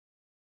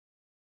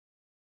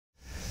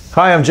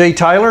Hi, I'm Jay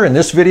Tyler. In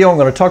this video I'm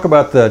going to talk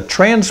about the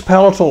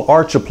Trans-palatal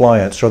Arch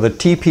appliance, or the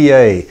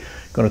TPA.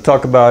 I'm going to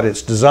talk about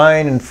its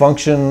design and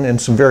function and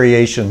some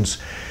variations.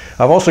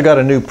 I've also got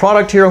a new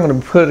product here I'm going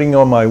to be putting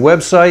on my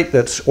website.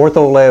 That's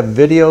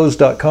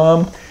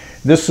ortholabvideos.com.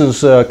 This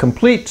is a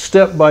complete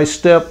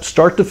step-by-step,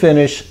 start to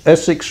finish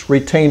Essex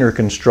retainer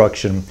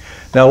construction.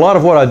 Now, a lot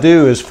of what I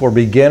do is for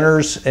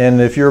beginners,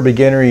 and if you're a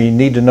beginner you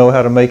need to know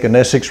how to make an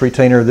Essex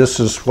retainer. This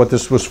is what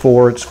this was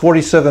for. It's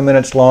 47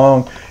 minutes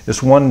long.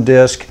 It's one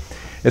disc.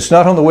 It's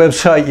not on the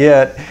website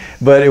yet,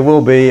 but it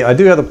will be. I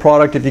do have the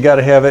product. If you got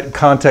to have it,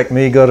 contact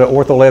me. Go to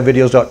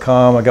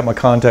ortholabvideos.com. I got my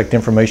contact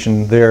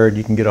information there.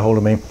 You can get a hold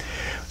of me.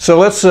 So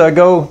let's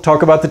go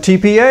talk about the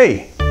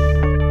TPA.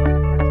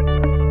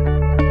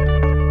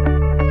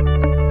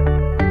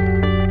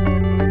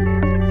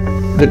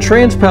 The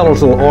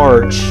Transpalatal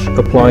Arch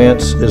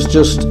appliance is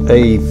just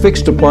a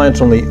fixed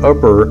appliance on the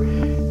upper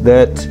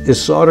that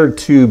is soldered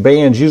to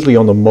bands, usually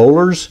on the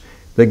molars,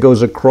 that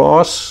goes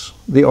across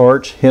the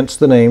arch, hence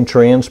the name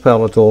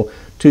Transpalatal,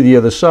 to the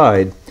other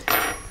side.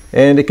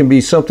 And it can be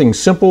something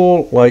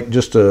simple like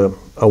just a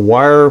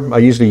wire. I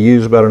usually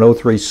use about an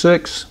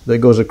 036 that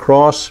goes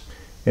across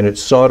and it's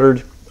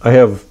soldered. I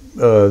have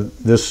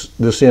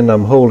this end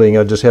I'm holding.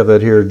 I just have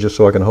that here just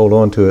so I can hold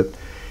on to it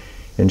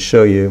and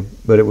show you,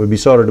 but it would be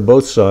soldered to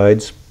both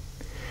sides.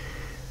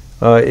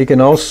 It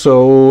can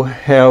also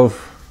have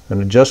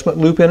an adjustment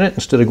loop in it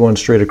instead of going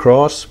straight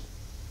across,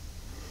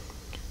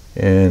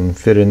 and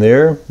fit in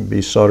there,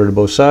 be soldered to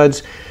both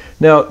sides.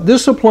 Now,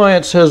 this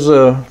appliance has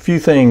a few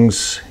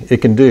things it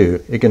can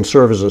do. It can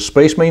serve as a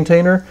space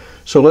maintainer.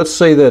 So let's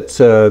say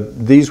that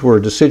these were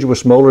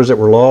deciduous molars that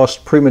were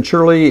lost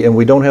prematurely and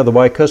we don't have the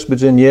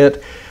bicuspids in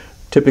yet.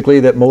 Typically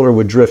that molar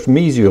would drift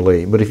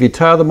mesially, but if you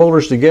tie the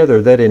molars together,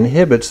 that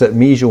inhibits that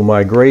mesial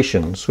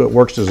migration, so it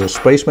works as a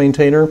space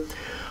maintainer.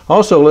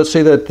 Also, let's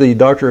say that the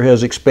doctor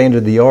has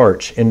expanded the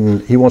arch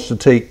and he wants to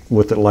take,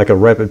 with it like a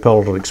rapid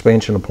palatal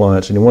expansion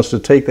appliance, and he wants to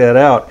take that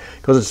out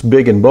because it's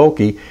big and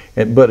bulky,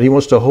 but he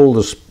wants to hold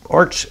this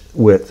arch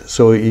width,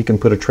 so he can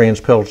put a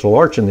transpalatal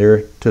arch in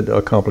there to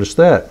accomplish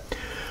that.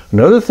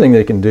 Another thing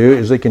they can do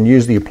is they can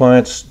use the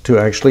appliance to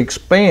actually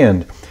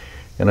expand,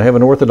 and I have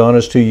an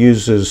orthodontist who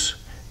uses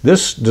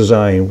this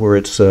design where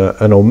it's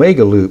an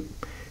omega loop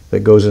that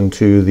goes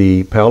into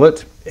the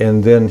palate,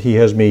 and then he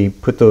has me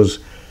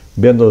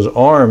bend those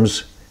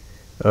arms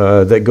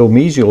that go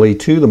mesially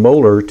to the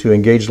molar to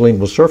engage the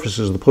lingual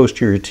surfaces of the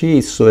posterior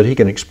teeth so that he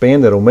can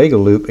expand that omega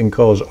loop and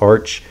cause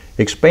arch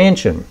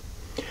expansion.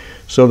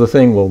 So the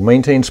thing will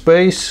maintain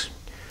space,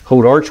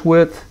 hold arch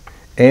width,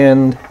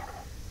 and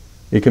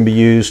it can be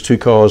used to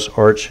cause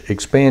arch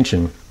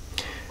expansion.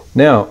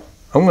 Now,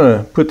 I'm going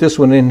to put this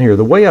one in here.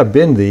 The way I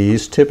bend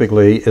these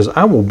typically is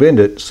I will bend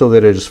it so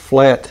that it is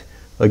flat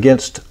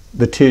against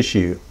the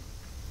tissue,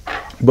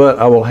 but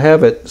I will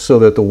have it so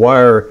that the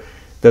wire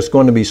that's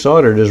going to be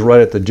soldered is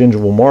right at the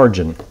gingival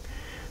margin.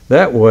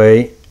 That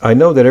way I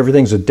know that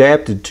everything's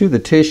adapted to the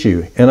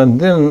tissue, and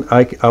then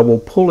I will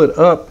pull it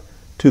up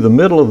to the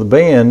middle of the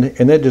band,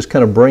 and that just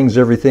kind of brings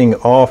everything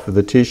off of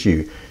the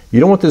tissue.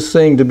 You don't want this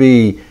thing to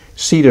be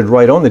seated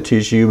right on the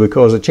tissue,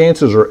 because the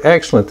chances are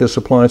excellent this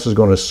appliance is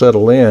going to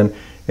settle in,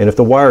 and if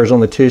the wire is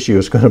on the tissue,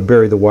 it's going to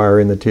bury the wire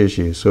in the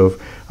tissue. So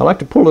I like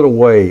to pull it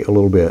away a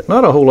little bit,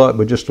 not a whole lot,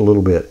 but just a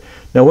little bit.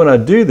 Now when I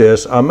do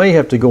this, I may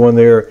have to go in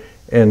there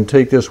and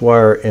take this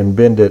wire and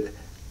bend it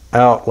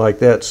out like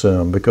that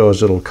some,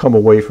 because it'll come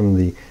away from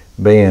the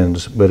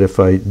bands. But if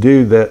I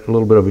do that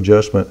little bit of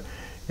adjustment,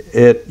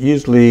 it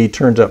usually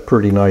turns out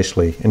pretty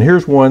nicely. And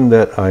here's one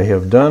that I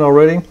have done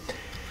already,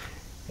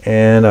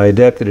 and I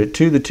adapted it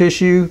to the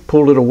tissue,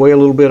 pulled it away a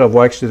little bit, I've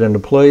waxed it into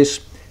place,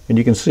 and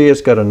you can see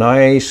it's got a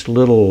nice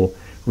little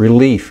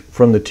relief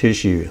from the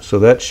tissue. So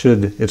that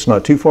it's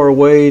not too far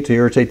away to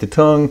irritate the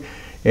tongue,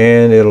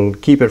 and it'll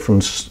keep it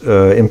from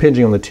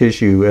impinging on the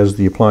tissue as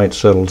the appliance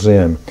settles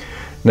in.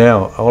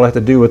 Now, all I have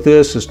to do with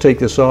this is take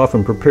this off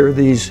and prepare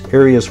these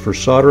areas for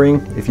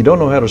soldering. If you don't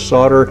know how to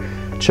solder,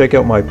 check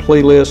out my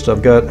playlist.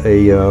 I've got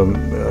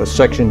a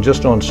section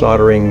just on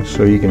soldering,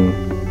 so you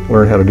can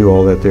learn how to do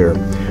all that there.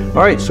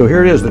 All right, so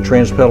here it is, the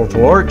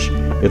Transpalatal Arch.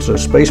 It's a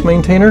space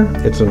maintainer,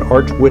 it's an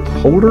arch width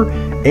holder,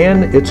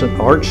 and it's an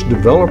arch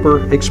developer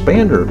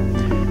expander.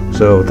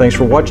 So thanks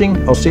for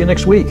watching. I'll see you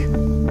next week.